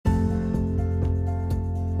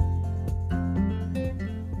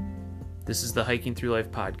This is the Hiking Through Life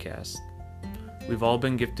podcast. We've all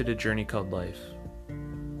been gifted a journey called life.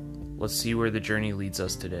 Let's see where the journey leads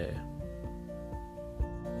us today.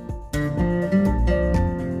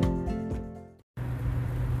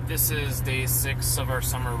 This is day 6 of our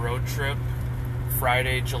summer road trip,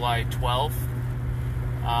 Friday, July 12th.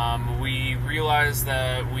 We realized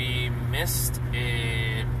that we missed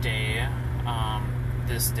a day,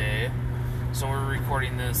 this day, so we're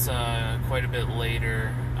recording this quite a bit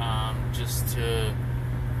later, just to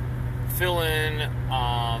fill in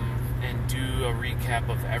and do a recap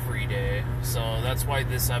of every day. So that's why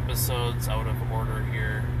this episode's out of order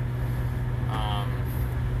here. I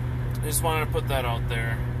just wanted to put that out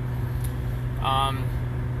there.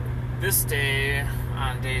 This day,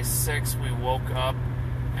 on day 6, we woke up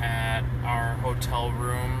at our hotel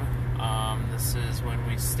room. This is when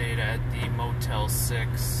we stayed at the Motel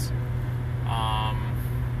 6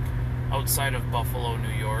 outside of Buffalo,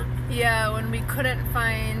 New York. Yeah, when we couldn't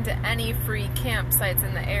find any free campsites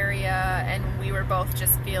in the area, and we were both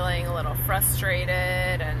just feeling a little frustrated,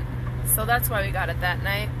 and so that's why we got it that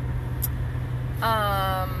night.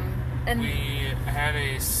 And we had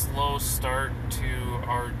a slow start to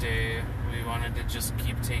our day. We wanted to just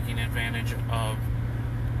keep taking advantage of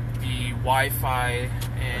the Wi-Fi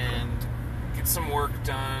and get some work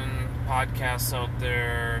done, podcasts out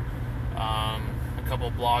there, a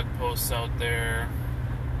couple blog posts out there.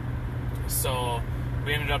 So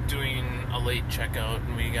we ended up doing a late checkout,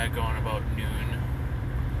 and we got going about noon.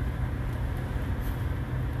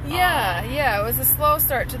 Yeah, it was a slow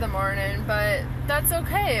start to the morning, but that's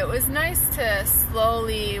okay. It was nice to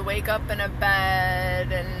slowly wake up in a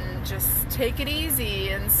bed and just take it easy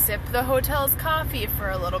and sip the hotel's coffee for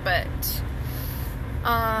a little bit.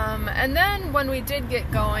 And then when we did get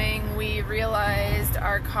going, we realized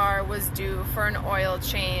our car was due for an oil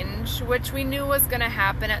change, which we knew was going to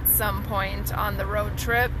happen at some point on the road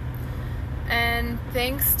trip. And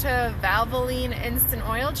thanks to Valvoline Instant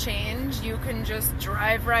Oil Change, you can just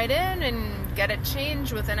drive right in and get it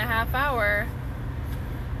changed within a half hour.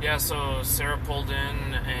 Yeah, so Sarah pulled in,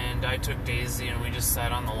 and I took Daisy, and we just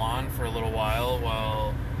sat on the lawn for a little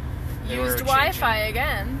while they used were Wi-Fi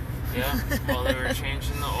again. Yeah, while they were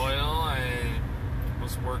changing the oil, I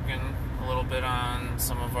was working a little bit on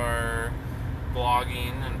some of our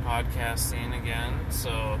blogging and podcasting again,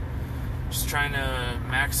 so just trying to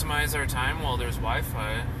maximize our time while there's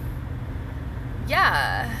Wi-Fi.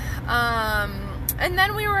 Yeah. And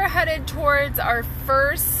then we were headed towards our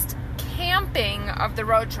first camping of the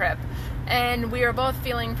road trip. And we were both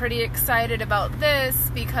feeling pretty excited about this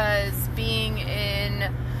because being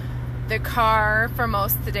in the car for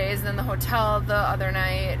most of the days and then the hotel the other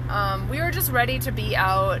night, we were just ready to be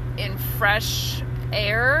out in fresh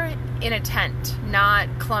air in a tent, not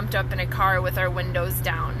clumped up in a car with our windows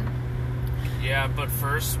down. Yeah, but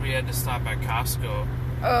first we had to stop at Costco.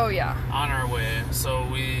 Oh, yeah. On our way. So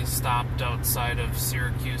we stopped outside of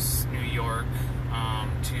Syracuse, New York,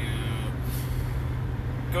 to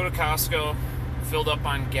go to Costco, filled up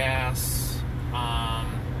on gas.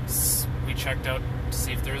 We checked out to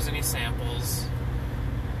see if there was any samples.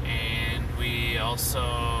 And we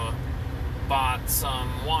also bought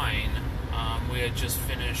some wine. We had just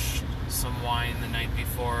finished some wine the night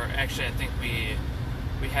before. Actually, I think we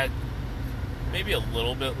had maybe a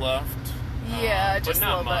little bit left. Yeah, just but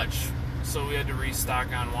not a little much. bit. So we had to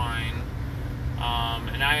restock on wine.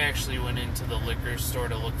 And I actually went into the liquor store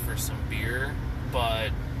to look for some beer,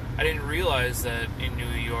 but I didn't realize that in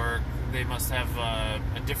New York they must have a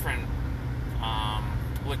different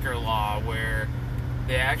liquor law where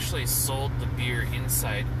they actually sold the beer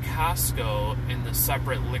inside Costco, in the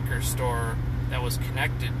separate liquor store that was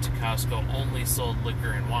connected to Costco only sold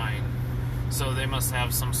liquor and wine. So they must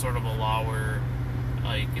have some sort of a law where,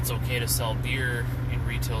 like, it's okay to sell beer in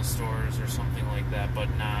retail stores or something like that, but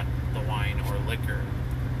not the wine or liquor.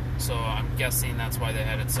 So I'm guessing that's why they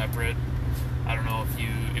had it separate. I don't know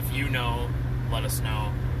if you know, let us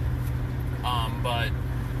know. But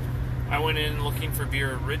I went in looking for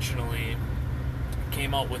beer originally,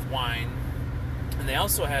 came out with wine, and they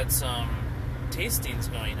also had some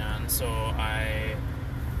tastings going on, so I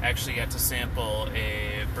actually got to sample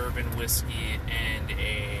a bourbon whiskey and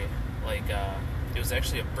it was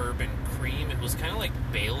actually a bourbon cream. It was kind of like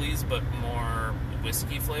Bailey's, but more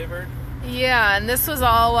whiskey flavored. Yeah, and this was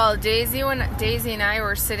all while Daisy and I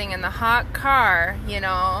were sitting in the hot car, you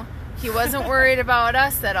know. He wasn't worried about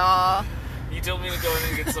us at all. He told me to go in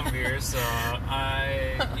and get some beer, so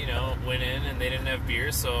I, went in, and they didn't have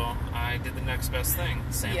beer, so I did the next best thing,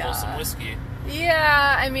 sample some whiskey.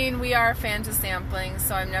 Yeah, I mean, we are fans of sampling,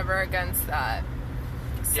 so I'm never against that.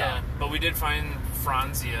 So. Yeah, but we did find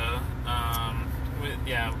Franzia.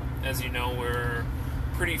 As you know, we're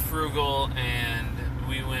pretty frugal, and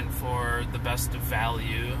we went for the best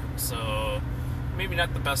value. So maybe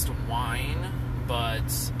not the best wine, but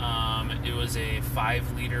it was a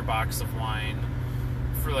 5-liter box of wine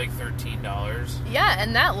for like $13. Yeah,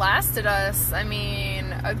 and that lasted us,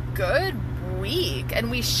 a good week.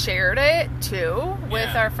 And we shared it, too,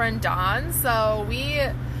 with our friend Dawn. So we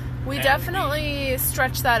definitely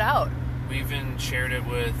stretched that out. We even shared it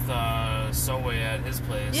with Soe at his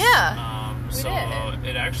place. Yeah, so did.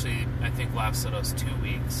 It actually, I think, lasted us 2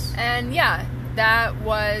 weeks. And yeah, that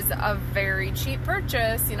was a very cheap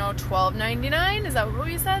purchase. $12.99. Is that what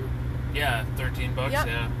we said? Yeah, $13. Yep.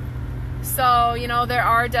 Yeah. So there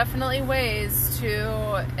are definitely ways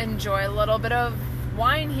to enjoy a little bit of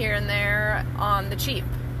wine here and there on the cheap.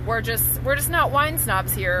 We're just not wine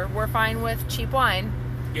snobs here. We're fine with cheap wine.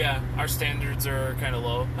 Yeah, our standards are kind of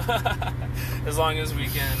low. As long as we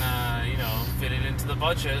can, fit it into the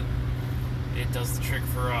budget, it does the trick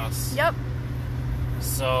for us. Yep.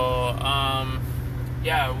 So,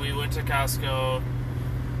 we went to Costco,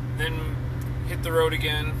 then hit the road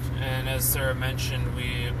again, and as Sarah mentioned,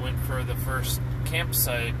 we went for the first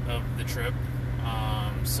campsite of the trip.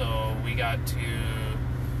 So we got to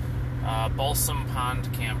Balsam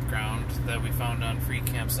Pond Campground that we found on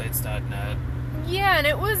freecampsites.net. Yeah, and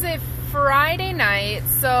it was a Friday night,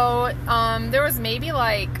 so there was maybe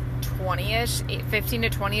like 20-ish, 15 to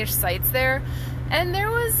 20-ish sites there, and there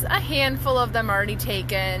was a handful of them already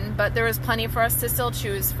taken, but there was plenty for us to still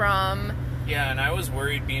choose from. Yeah, and I was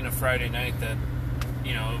worried being a Friday night that,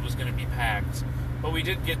 it was going to be packed. But we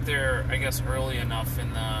did get there, I guess, early enough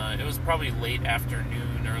it was probably late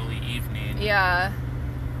afternoon, early evening. Yeah.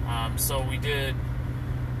 So we did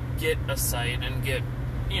get a site and get,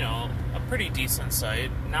 a pretty decent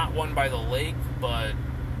site. Not one by the lake, but...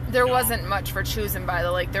 There wasn't much for choosing by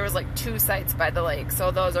the lake. There was like 2 sites by the lake,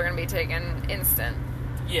 so those are going to be taken instant.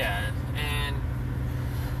 Yeah, and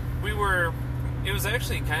it was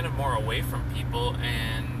actually kind of more away from people,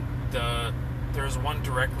 and there was one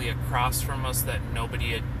directly across from us that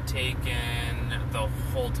nobody had taken the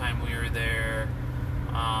whole time we were there.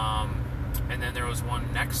 And then there was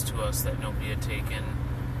one next to us that nobody had taken.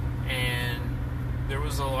 And there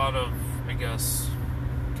was a lot of, I guess,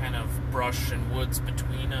 kind of brush and woods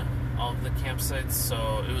between all of the campsites.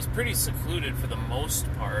 So it was pretty secluded for the most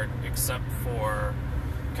part, except for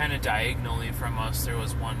kind of diagonally from us, there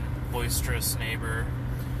was one boisterous neighbor.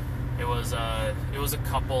 It was a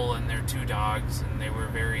couple and their 2 dogs, and they were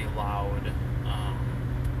very loud.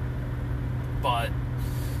 But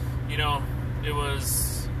it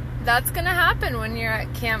was. That's gonna happen when you're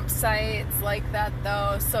at campsites like that,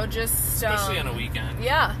 though. So just especially on a weekend.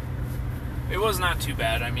 Yeah. It was not too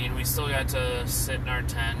bad. We still got to sit in our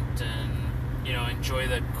tent and enjoy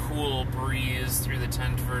the cool breeze through the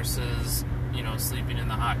tent versus sleeping in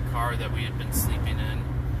the hot car that we had been sleeping in.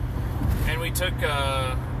 And we took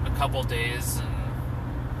a couple days, and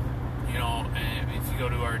if you go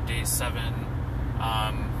to our day 7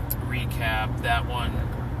 recap, that one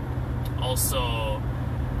also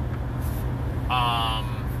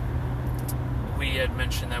we had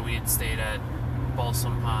mentioned that we had stayed at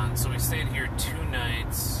Balsam Pond, so we stayed here 2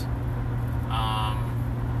 nights.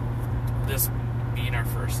 This being our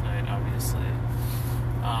first night, obviously.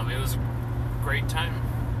 It was a great time.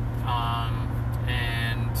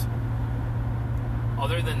 And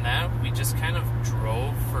other than that, we just kind of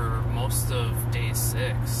drove for most of day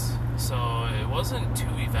 6. So it wasn't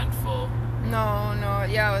too eventful. No.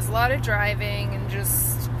 Yeah, it was a lot of driving and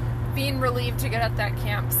just being relieved to get at that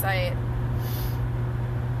campsite.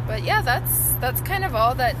 But yeah, that's kind of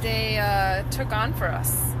all that day took on for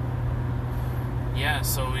us. Yeah,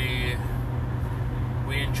 so we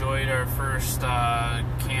enjoyed our first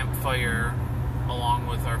campfire along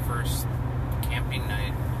with our first camping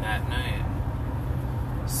night that night.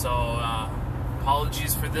 So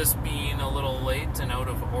apologies for this being a little late and out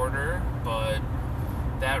of order, but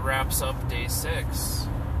that wraps up day 6.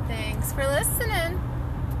 Thanks for listening.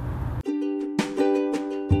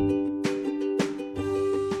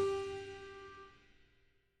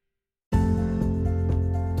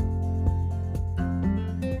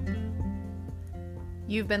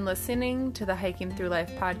 You've been listening to the Hiking Through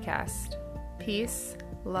Life podcast. Peace,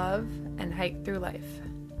 love, and hike through life.